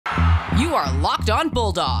You are Locked On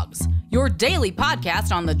Bulldogs, your daily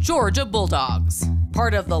podcast on the Georgia Bulldogs.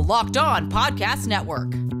 Part of the Locked On Podcast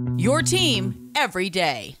Network, your team every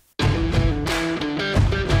day.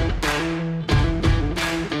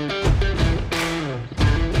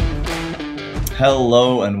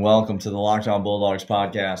 Hello and welcome to the Locked On Bulldogs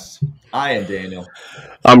podcast. I am Daniel.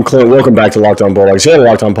 I'm Clint. Welcome back to Locked On Bulldogs here on the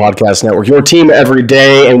Locked On Podcast Network, your team every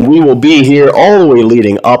day, and we will be here all the way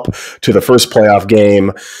leading up to the first playoff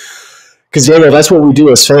game. Because, Daniel, that's what we do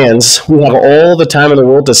as fans. We have all the time in the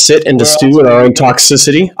world to sit and to stew in our own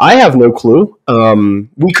toxicity. I have no clue.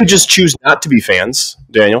 We could just choose not to be fans,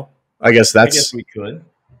 Daniel. I guess we could.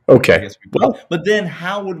 Okay. Well, but then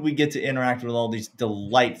how would we get to interact with all these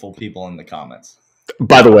delightful people in the comments?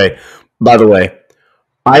 By the way,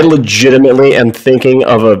 I legitimately am thinking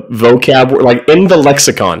of a vocab, like in the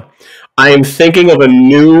lexicon, I am thinking of a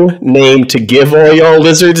new name to give all y'all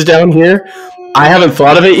lizards down here. I haven't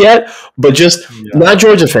thought of it yet, but not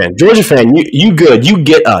Georgia fan. Georgia fan, you good. You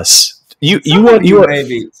get us.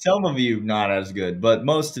 Maybe some of you not as good, but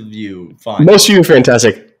most of you fine. Most of you are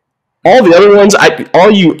fantastic. All the other ones, all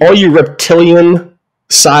you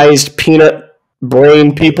reptilian-sized peanut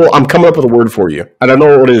brain people, I'm coming up with a word for you. I don't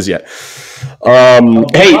know what it is yet. I'm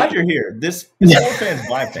glad you're here. This is all fans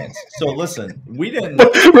by fans. So listen, we didn't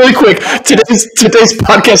really quick. Today's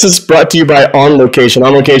podcast is brought to you by On Location.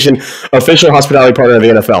 On Location, official hospitality partner of the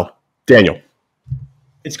NFL. Daniel.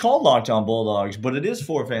 It's called Locked On Bulldogs, but it is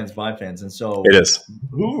for fans by fans, and so it is.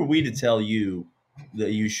 Who are we to tell you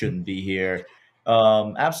that you shouldn't be here?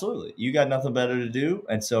 Absolutely. You got nothing better to do,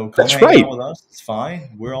 and so come hang out with us. It's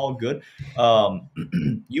fine. We're all good.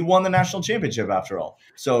 You won the national championship after all.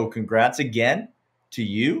 So congrats again to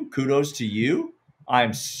you. Kudos to you.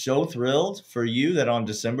 I'm so thrilled for you that on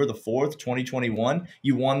December the 4th, 2021,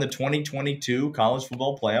 you won the 2022 College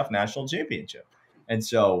Football Playoff National Championship. And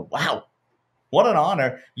so, wow, what an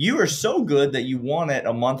honor. You are so good that you won it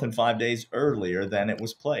a month and 5 days earlier than it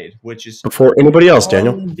was played, which is before anybody else,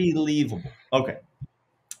 Daniel. Unbelievable. Okay.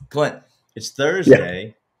 Clint, it's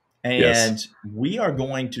Thursday, and we are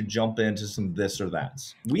going to jump into some this or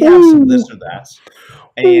that's. We have some this or that's,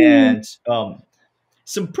 and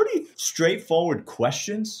some pretty straightforward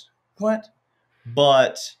questions, Clint,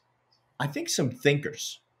 but I think some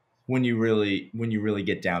thinkers when you really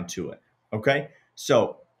get down to it. Okay,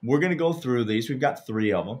 so we're gonna go through these. We've got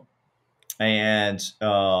 3 of them, and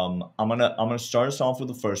I'm gonna start us off with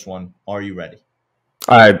the first one. Are you ready?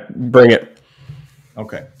 All right, bring it.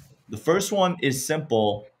 Okay. The first one is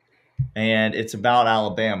simple, and it's about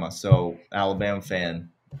Alabama. So, Alabama fan,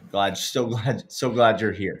 so glad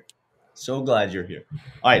you're here. So glad you're here.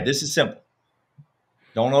 All right, this is simple.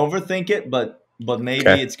 Don't overthink it, but maybe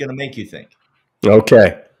it's going to make you think.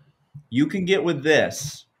 Okay. You can get with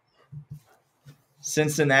this.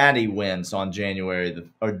 Cincinnati wins on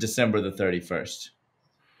December the 31st.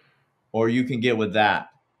 Or you can get with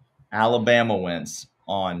that. Alabama wins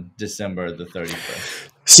on December the 31st.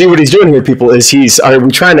 See what he's doing here, people, is are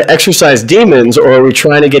we trying to exercise demons or are we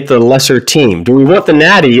trying to get the lesser team? Do we want the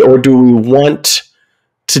natty or do we want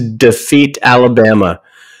to defeat Alabama?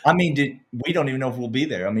 I mean, we don't even know if we'll be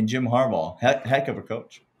there. I mean, Jim Harbaugh, heck of a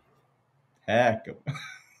coach. I'm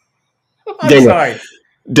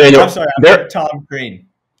Daniel, I'm sorry. I'm Tom Green.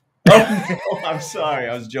 Oh, no, I'm sorry.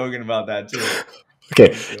 I was joking about that, too.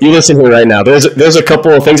 Okay, you listen here right now. There's a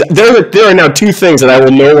couple of things. There are now 2 things that I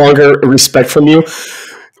will no longer respect from you.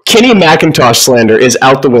 Kenny McIntosh slander is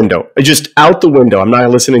out the window. Just out the window. I'm not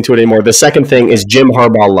listening to it anymore. The second thing is Jim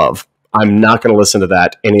Harbaugh love. I'm not going to listen to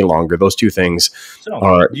that any longer. Those 2 things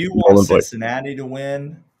are. Do you want Cincinnati to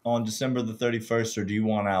win on December the 31st, or do you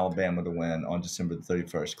want Alabama to win on December the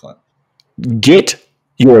 31st, Clint? Get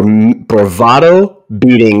your bravado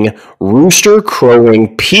beating, rooster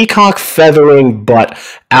crowing, peacock feathering butt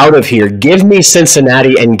out of here. Give me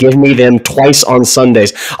Cincinnati and give me them twice on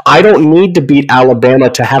Sundays. I don't need to beat Alabama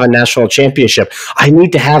to have a national championship. I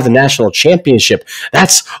need to have the national championship.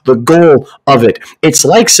 That's the goal of it. It's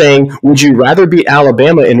like saying, would you rather beat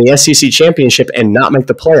Alabama in the SEC championship and not make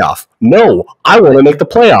the playoff? No, I want to make the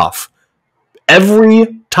playoff.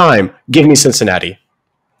 Every time, give me Cincinnati.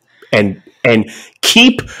 And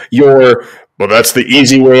keep your, well, that's the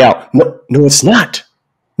easy way out. No, it's not.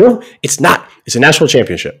 No, it's not. It's a national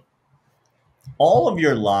championship. All of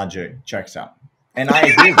your logic checks out. And I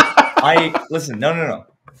agree. Listen, no.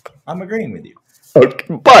 I'm agreeing with you.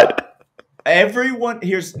 Okay, but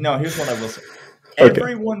here's what I will say.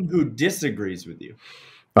 Everyone who disagrees with you,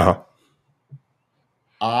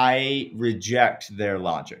 I reject their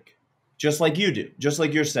logic. Just like you do. Just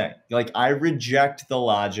like you're saying. Like, I reject the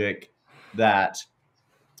logic that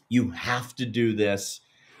you have to do this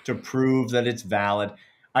to prove that it's valid.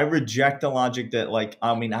 I reject the logic that, like,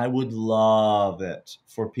 I mean, I would love it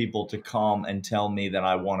for people to come and tell me that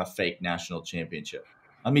I want a fake national championship.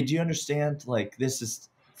 I mean, do you understand? Like, this is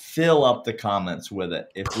fill up the comments with it.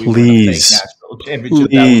 If we win a fake national championship,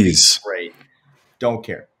 that would be great. Don't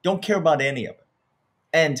care. Don't care about any of it.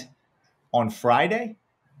 And on Friday,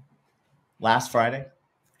 last Friday,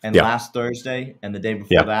 and last Thursday, and the day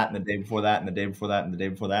before that, and the day before that, and the day before that, and the day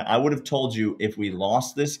before that, I would have told you if we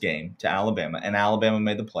lost this game to Alabama and Alabama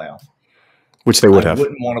made the playoff, which they would have, I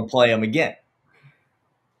wouldn't want to play them again.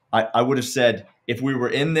 I would have said, if we were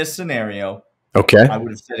in this scenario, I would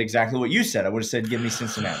have said exactly what you said. I would have said, give me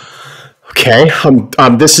Cincinnati. Okay.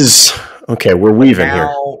 This is okay. We're weaving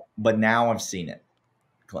here. But now I've seen it,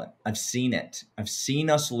 Clint. I've seen it. I've seen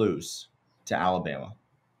us lose to Alabama.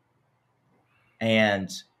 And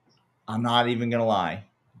I'm not even going to lie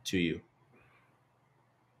to you.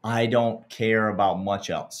 I don't care about much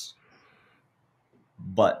else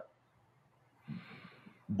but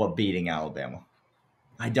beating Alabama.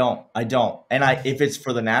 I don't. And if it's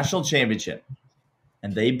for the national championship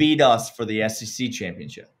and they beat us for the SEC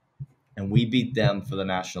championship and we beat them for the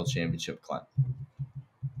national championship, Clint,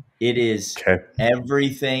 it is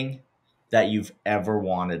everything that you've ever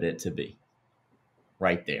wanted it to be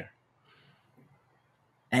right there.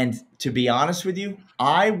 And to be honest with you,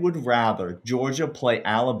 I would rather Georgia play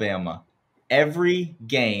Alabama every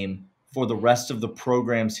game for the rest of the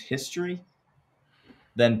program's history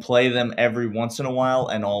than play them every once in a while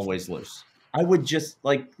and always lose. I would just,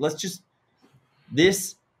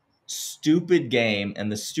 this stupid game and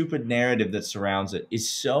the stupid narrative that surrounds it is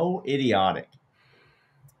so idiotic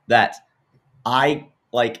that I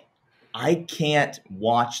can't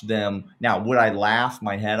watch them. Now, would I laugh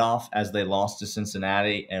my head off as they lost to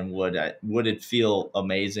Cincinnati? And would it feel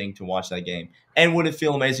amazing to watch that game? And would it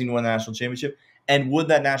feel amazing to win the national championship? And would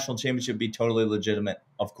that national championship be totally legitimate?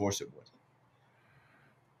 Of course it would.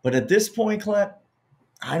 But at this point, Clint,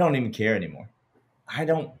 I don't even care anymore. I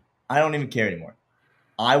don't even care anymore.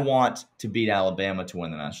 I want to beat Alabama to win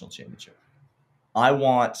the national championship. I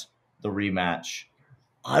want the rematch.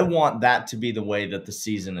 I want that to be the way that the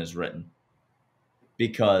season is written.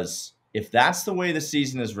 Because if that's the way the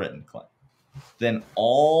season is written, Clint, then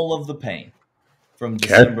all of the pain from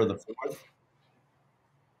December the 4th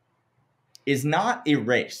is not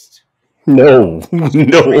erased. No.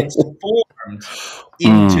 Transformed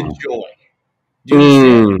into joy. Do you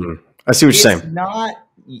understand? I see what you're saying.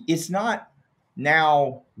 It's not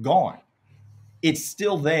now gone. It's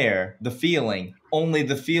still there, the feeling, only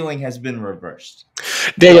the feeling has been reversed.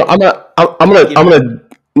 Daniel, I'm gonna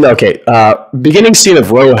okay. Beginning scene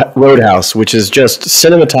of Roadhouse, which is just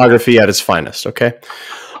cinematography at its finest. Okay.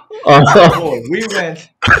 We're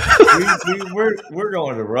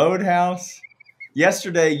going to Roadhouse.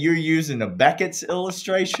 Yesterday, you're using a Beckett's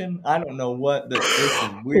illustration. I don't know what this is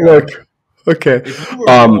weird. Look, okay. If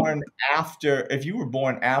you were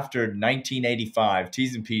born after 1985,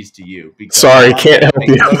 T's and P's to you. Sorry, can't help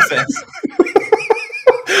you. No sense.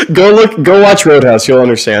 Go watch Roadhouse. You'll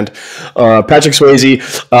understand. Patrick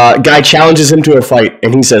Swayze, guy challenges him to a fight,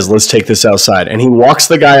 and he says, "Let's take this outside." And he walks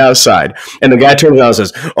the guy outside, and the guy turns around and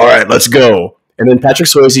says, "All right, let's go." And then Patrick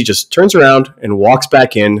Swayze just turns around and walks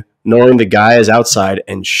back in, knowing the guy is outside,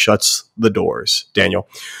 and shuts the doors. Daniel,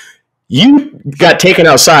 you got taken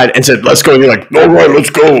outside and said, "Let's go." And you're like, "All right, let's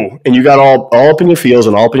go." And you got all up in your feels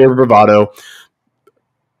and all up in your bravado.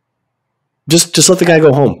 Just let the guy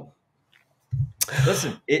go home.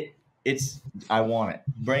 Listen, it's I want it.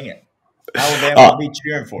 Bring it. Alabama, I'll be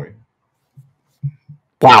cheering for you.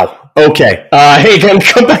 Wow. Okay. Hey,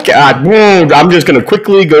 come back. I'm just going to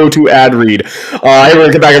quickly go to ad read. Hey, we're going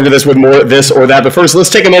to come back into this with more this or that. But first, let's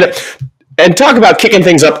take a minute and talk about kicking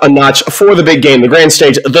things up a notch for the big game, the grand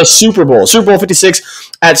stage, the Super Bowl. Super Bowl 56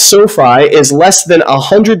 at SoFi is less than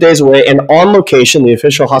 100 days away, and On Location, the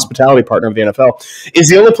official hospitality partner of the NFL, is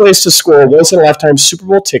the only place to score a once-in-a-lifetime Super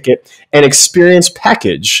Bowl ticket and experience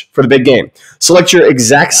package for the big game. Select your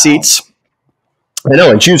exact seats. I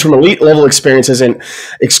know, and choose from elite-level experiences and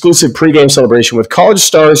exclusive pregame celebration with college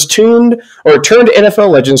stars turned NFL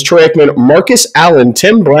legends Troy Aikman, Marcus Allen,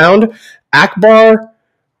 Tim Brown, Akbar.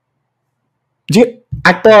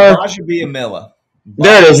 Miller.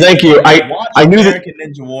 There it is. Thank you. I knew American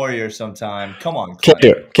Ninja Warrior sometime. Come on, Can't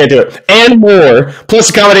do it. And more. Plus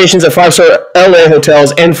accommodations at 5-star LA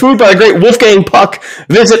hotels and food by the great Wolfgang Puck.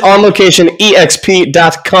 Visit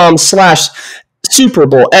onlocationexp.com/Super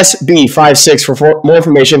Bowl SB56 for more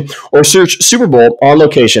information, or search Super Bowl On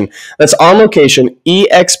Location. That's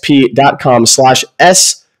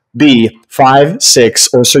onlocationexp.com/SB56,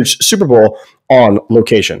 or search Super Bowl On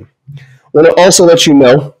Location. want to also let you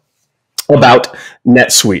know about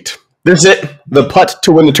NetSuite. This is it, the putt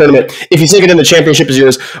to win the tournament. If you sink it in, the championship is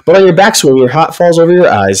yours. But on your backswing, your hat falls over your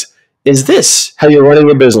eyes. Is this how you're running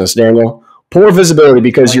your business, Daniel? Poor visibility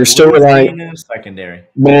because you're still relying. Secondary.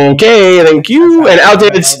 Okay, thank you. And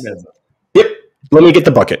outdated. Yep. Let me get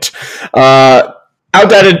the bucket.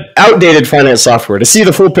 Outdated finance software. To see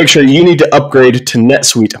the full picture, you need to upgrade to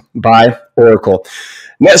NetSuite by Oracle.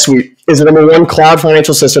 NetSuite is the #1 cloud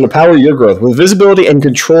financial system to power your growth with visibility and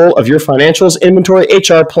control of your financials, inventory,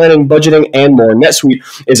 HR, planning, budgeting, and more. NetSuite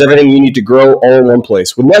is everything you need to grow all in one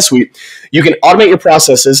place. With NetSuite, you can automate your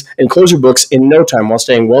processes and close your books in no time while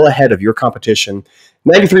staying well ahead of your competition.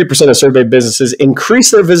 93% of surveyed businesses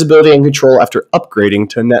increase their visibility and control after upgrading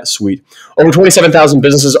to NetSuite. Over 27,000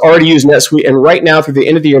 businesses already use NetSuite, and right now through the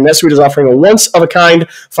end of the year, NetSuite is offering a once-of-a-kind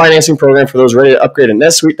financing program for those ready to upgrade at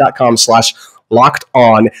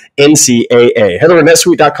netsuite.com/LockedOnNCAA. Head over to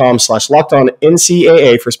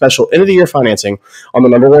netsuite.com/LockedOnNCAA for special end-of-the-year financing on the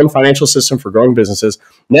 #1 financial system for growing businesses,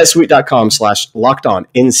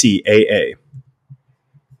 netsuite.com/LockedOnNCAA.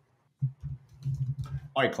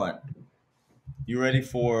 All right, Clint. You ready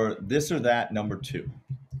for this or that number 2?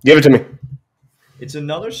 Give it to me. It's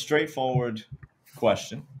another straightforward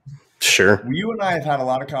question. Sure. You and I have had a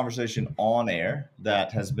lot of conversation on air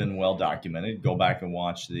that has been well documented. Go back and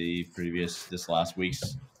watch this last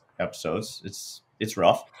week's episodes. It's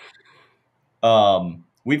rough.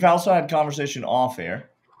 We've also had conversation off air,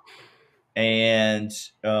 and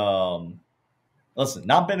listen,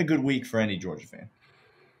 not been a good week for any Georgia fan.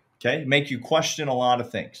 Okay, make you question a lot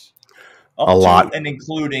of things, a lot, and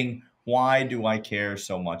including why do I care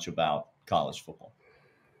so much about college football?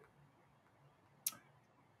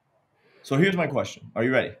 So here's my question. Are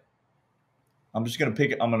you ready? I'm going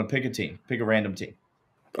to pick a team. Pick a random team.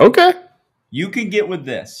 Okay. You can get with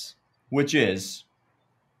this, which is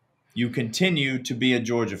you continue to be a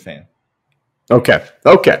Georgia fan. Okay.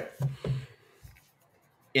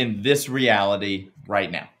 In this reality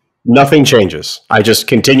right now. Nothing changes. I just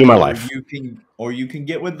continue my life. You can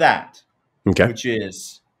get with that. Okay. Which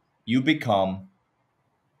is you become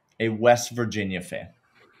a West Virginia fan.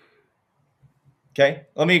 Okay?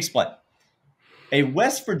 Let me explain. A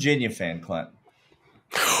West Virginia fan, Clint.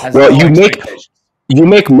 Well, you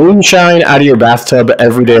make moonshine out of your bathtub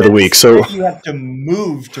every day of the week. So you have to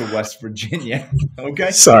move to West Virginia.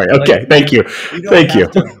 Okay. Sorry. Okay. Thank you. Thank you.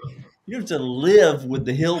 You have to live with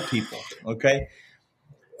the hill people. Okay.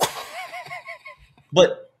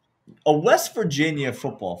 But a West Virginia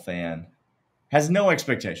football fan has no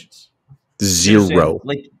expectations. Zero.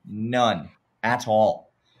 Like none at all.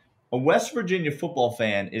 A West Virginia football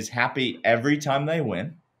fan is happy every time they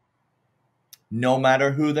win, no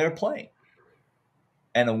matter who they're playing.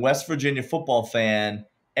 And a West Virginia football fan,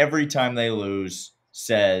 every time they lose,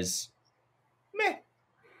 says, meh,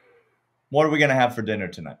 what are we going to have for dinner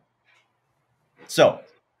tonight? So,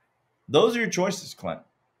 those are your choices, Clint.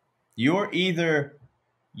 You're either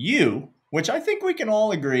you, which I think we can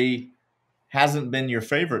all agree hasn't been your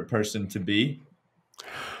favorite person to be.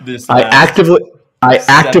 I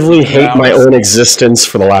actively hate my own existence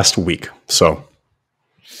for the last week. So,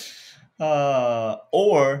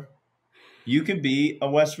 or you can be a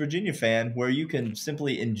West Virginia fan where you can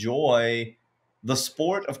simply enjoy the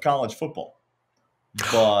sport of college football,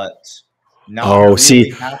 but not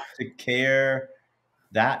have to care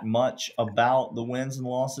that much about the wins and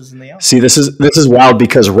losses in the outcome. See, this is wild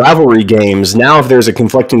because rivalry games, now if there's a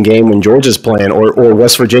conflicting game when Georgia's playing or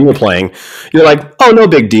West Virginia playing, you're like, oh, no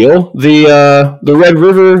big deal. The Red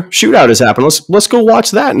River shootout has happened. Let's go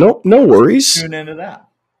watch that. No worries. Tune into that.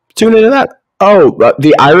 Oh,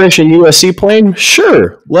 the Irish and USC playing?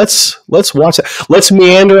 Sure. Let's watch it. Let's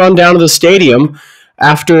meander on down to the stadium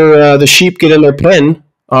after the sheep get in their pen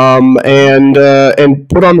and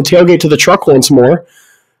put on the tailgate to the truck once more.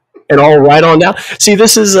 And all right on down. See,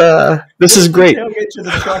 this is great. Tailgate to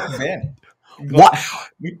the truck, man. What?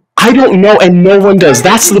 I don't know, and no one does.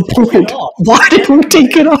 That's the point. Why didn't we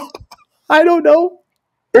take it off? I don't know.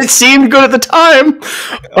 It seemed good at the time.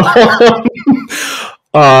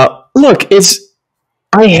 Look,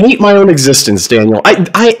 I hate my own existence, Daniel.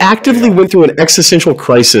 I actively went through an existential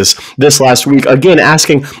crisis this last week, again,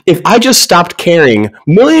 asking if I just stopped caring.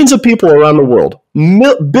 Millions of people around the world,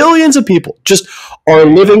 billions of people just are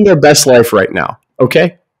living their best life right now,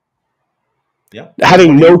 okay? Yeah.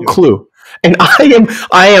 Having no clue. And I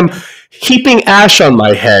am heaping ash on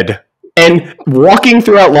my head and walking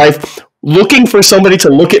throughout life looking for somebody to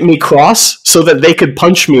look at me cross so that they could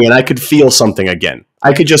punch me and I could feel something again.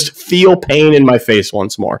 I could just feel pain in my face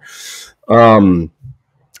once more.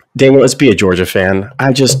 Daniel, let's be a Georgia fan.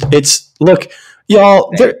 Look,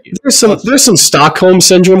 Y'all, there's some Stockholm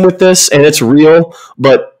syndrome with this, and it's real,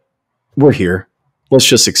 but we're here. Let's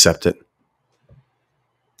just accept it.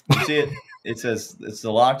 You see it? It says it's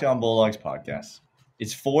the Locked On Bulldogs podcast.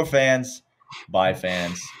 It's for fans, by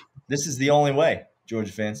fans. This is the only way,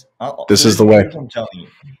 Georgia fans. This is the way. I'm telling you.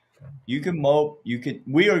 You can mope.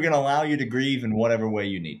 We are going to allow you to grieve in whatever way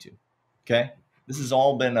you need to. Okay? This has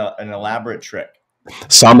all been an elaborate trick.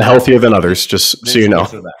 Some healthier than others, just so you know.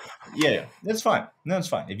 Yeah, that's fine. No, it's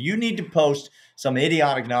fine. If you need to post some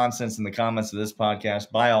idiotic nonsense in the comments of this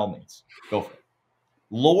podcast, by all means, go for it.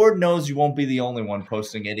 Lord knows you won't be the only one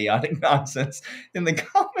posting idiotic nonsense in the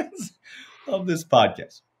comments of this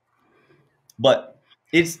podcast. But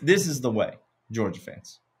this is the way, Georgia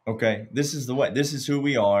fans. Okay? This is the way. This is who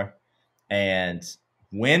we are. And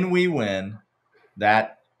when we win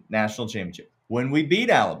that national championship, when we beat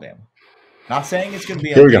Alabama, not saying it's going to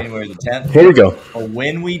be on January the 10th. Here we go. But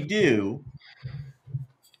when we do,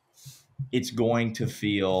 it's going to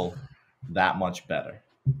feel that much better.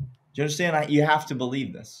 Do you understand? You have to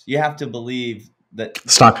believe this. You have to believe that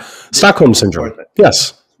Stockholm syndrome.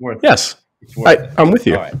 Yes. Yes. I'm with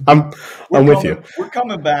you. Right. I'm with you. We're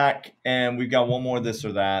coming back, and we've got one more this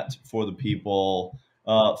or that for the people.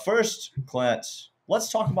 First, Clint, let's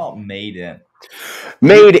talk about Made In.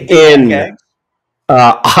 Made In.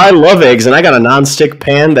 I love eggs, and I got a nonstick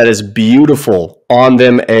pan that is beautiful on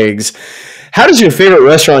them eggs. How does your favorite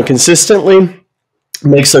restaurant consistently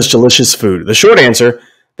make such delicious food? The short answer,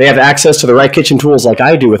 they have access to the right kitchen tools like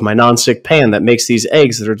I do with my nonstick pan that makes these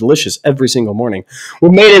eggs that are delicious every single morning.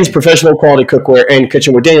 With Made In's professional quality cookware and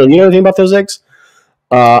kitchenware. Daniel, you know anything about those eggs?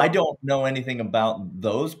 I don't know anything about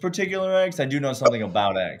those particular eggs. I do know something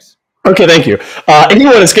about eggs. Okay, thank you.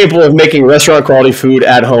 Anyone is capable of making restaurant-quality food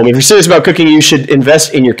at home. If you're serious about cooking, you should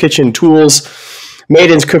invest in your kitchen tools. Made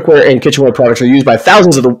In's cookware and kitchenware products are used by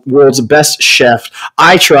thousands of the world's best chefs.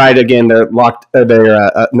 I tried, again, their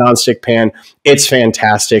nonstick pan. It's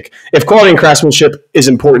fantastic. If quality and craftsmanship is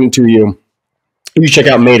important to you, you check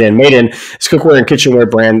out Made In. Made In is a cookware and kitchenware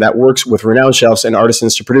brand that works with renowned chefs and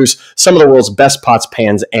artisans to produce some of the world's best pots,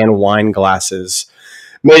 pans, and wine glasses.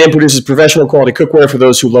 Made In produces professional quality cookware for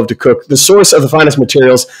those who love to cook. The source of the finest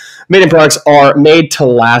materials. Made In products are made to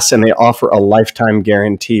last, and they offer a lifetime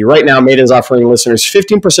guarantee. Right now, Made In is offering listeners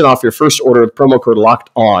 15% off your first order with promo code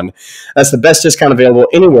LOCKEDON. That's the best discount available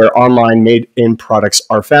anywhere online Made In products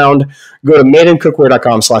are found. Go to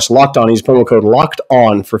madeincookware.com/lockedon. Use promo code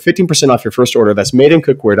LOCKEDON for 15% off your first order. That's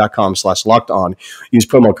madeincookware.com/lockedon. Use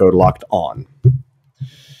promo code LOCKEDON.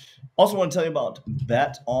 Also want to tell you about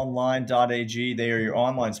betonline.ag. They are your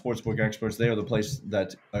online sportsbook experts. They are the place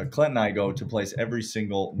that Clint and I go to place every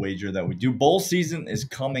single wager that we do. Bowl season is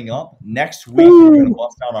coming up. Next week, we're going to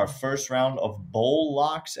bust out our first round of bowl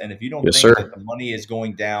locks. And if you don't think that the money is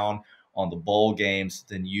going down on the bowl games,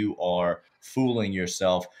 then you are fooling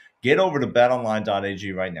yourself. Get over to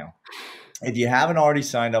betonline.ag right now. If you haven't already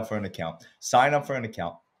signed up for an account, sign up for an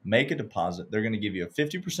account. Make a deposit. They're going to give you a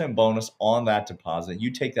 50% bonus on that deposit. You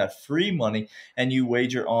take that free money and you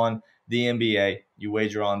wager on the NBA, you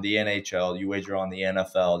wager on the NHL, you wager on the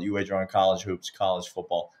NFL, you wager on college hoops, college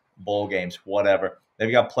football, bowl games, whatever.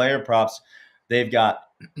 They've got player props. They've got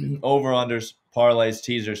over-unders, parlays,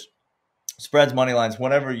 teasers, spreads, money lines,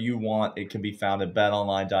 whatever you want. It can be found at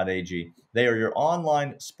betonline.ag. They are your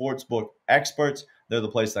online sportsbook experts. They're the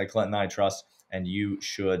place that Clint and I trust. And you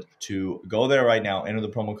should to go there right now, enter the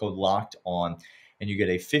promo code LOCKEDON, and you get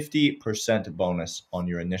a 50% bonus on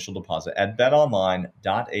your initial deposit at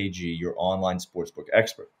betonline.ag, your online sportsbook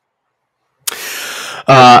expert.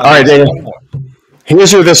 All right, Daniel.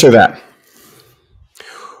 Here's your this or that.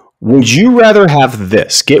 Would you rather have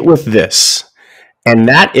this, get with this, and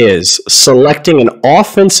that is selecting an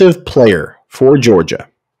offensive player for Georgia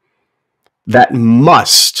that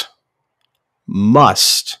must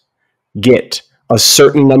get a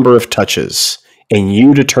certain number of touches, and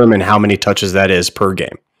you determine how many touches that is per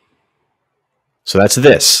game. So that's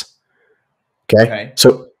this. Okay.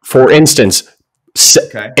 So, for instance,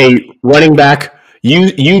 a running back,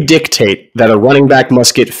 you dictate that a running back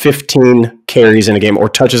must get 15 carries in a game or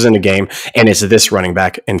touches in a game, and it's this running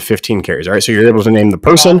back and 15 carries. All right. So you're able to name the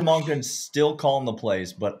person. Monken's still calling the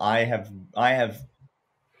plays, but I have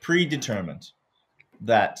predetermined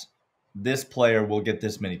that this player will get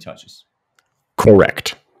this many touches.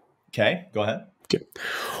 Correct. Okay, go ahead. Okay.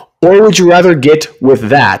 Or would you rather get with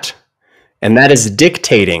that, and that is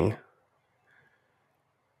dictating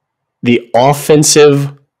the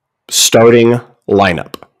offensive starting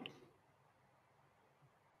lineup?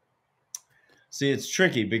 See, it's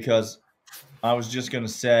tricky because I was just going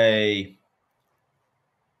to say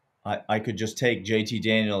I could just take JT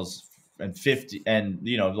Daniels and 50 and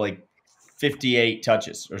like 58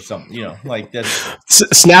 touches or something. Like that's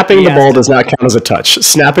snapping the ball does not count as a touch.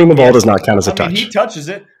 Snapping the ball does not count as a touch. I mean, he touches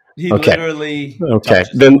it. He okay. literally okay.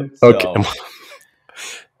 touches Then it. So. okay.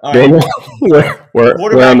 All Daniel, right.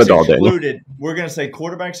 we're on the doll, excluded. Daniel. We're going to say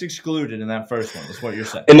quarterbacks excluded in that first one. That's what you're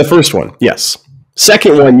saying. In the first one, yes.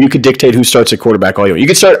 Second one, you could dictate who starts at quarterback all you want. You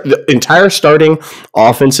could start the entire starting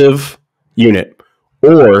offensive unit,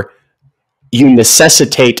 or you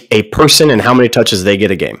necessitate a person and how many touches they get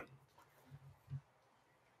a game.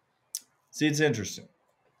 See, it's interesting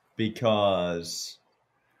because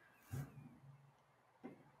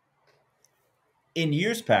in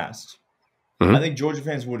years past, I think Georgia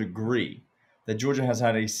fans would agree that Georgia has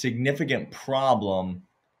had a significant problem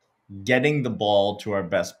getting the ball to our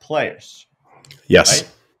best players. Yes.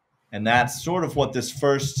 Right? And that's sort of what this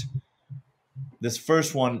first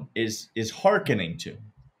one is hearkening to,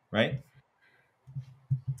 right?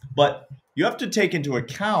 But you have to take into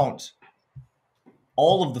account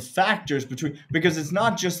all of the factors because it's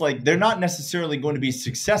not just like they're not necessarily going to be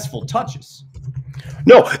successful touches.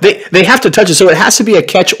 No, they have to touch it, so it has to be a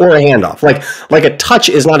catch or a handoff. Like a touch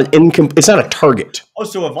is not it's not a target. Oh,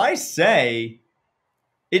 so if I say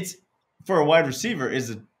it's for a wide receiver,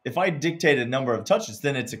 if I dictate a number of touches,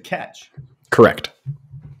 then it's a catch. Correct.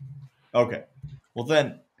 Okay. Well,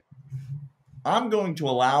 then I'm going to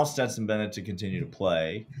allow Stetson Bennett to continue to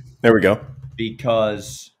play. There we go.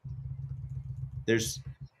 Because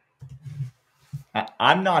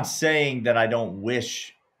I'm not saying that I don't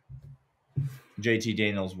wish JT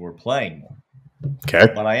Daniels were playing more.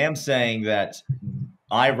 Okay. But I am saying that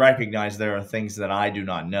I recognize there are things that I do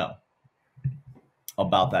not know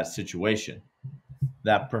about that situation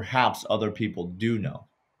that perhaps other people do know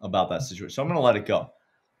about that situation. So I'm going to let it go.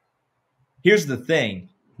 Here's the thing.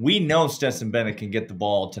 We know Stetson Bennett can get the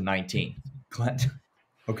ball to 19. Clint.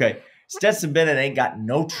 Okay. Stetson Bennett ain't got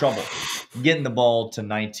no trouble getting the ball to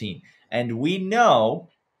 19. And we know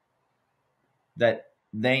that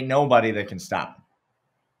there ain't nobody that can stop him.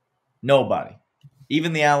 Nobody.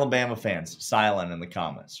 Even the Alabama fans, silent in the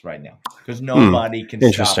comments right now. Because nobody can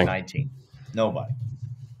stop 19. Nobody.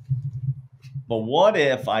 But what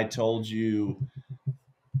if I told you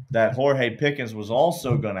that Jorge Pickens was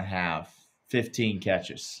also going to have 15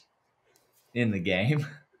 catches in the game?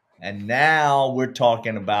 And now we're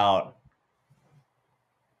talking about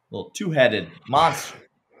a little two-headed monster.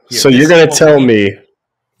 So you're going to tell me,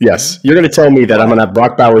 yes, you're going to tell me that I'm going to have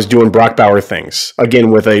Brock Bowers doing Brock Bauer things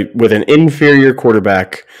again with an inferior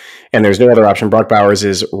quarterback, and there's no other option. Brock Bowers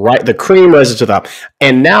is right, the cream rises to the top,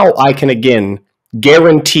 and now I can again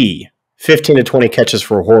guarantee 15 to 20 catches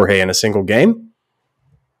for Jorge in a single game.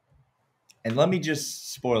 And let me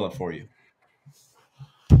just spoil it for you.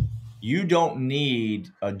 You don't need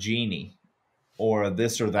a genie or a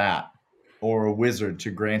this or that or a wizard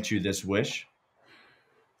to grant you this wish.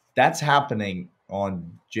 That's happening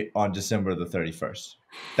on December the 31st.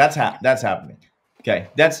 That's happening. Okay,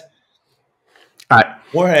 that's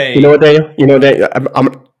Jorge. You know what, Daniel? You know, Daniel,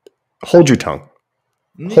 I'm hold your tongue.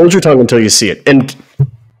 Hold your tongue until you see it. And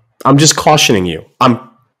I'm just cautioning you. I'm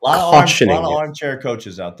cautioning you. A lot of armchair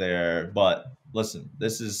coaches out there, but listen,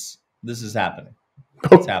 this is happening.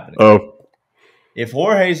 It's happening. Oh. If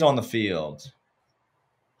Jorge's on the field,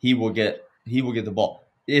 he will get the ball.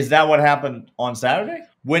 Is that what happened on Saturday?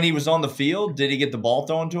 When he was on the field, did he get the ball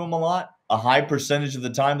thrown to him a lot? A high percentage of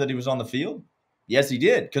the time that he was on the field? Yes, he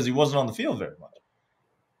did, because he wasn't on the field very much.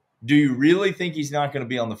 Do you really think he's not going to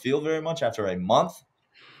be on the field very much after a month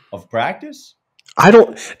of practice?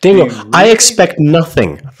 Daniel, I expect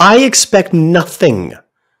nothing. I expect nothing.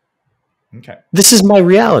 Okay. This is my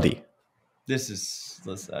reality.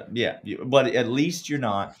 But at least you're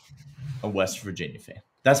not a West Virginia fan.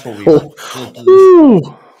 That's what we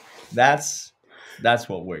That's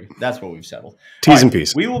what we've settled. T's and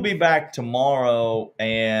P's. We will be back tomorrow,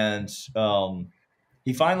 and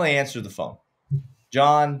he finally answered the phone.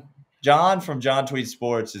 John from John Tweet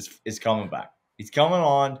Sports is coming back. He's coming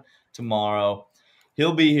on tomorrow.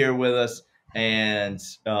 He'll be here with us, and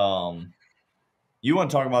you want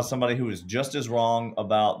to talk about somebody who is just as wrong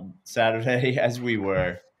about Saturday as we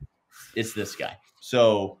were. It's this guy.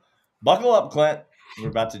 So buckle up, Clint. We're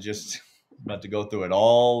about to go through it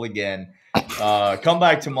all again. Come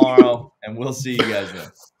back tomorrow, and we'll see you guys then.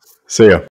 See ya.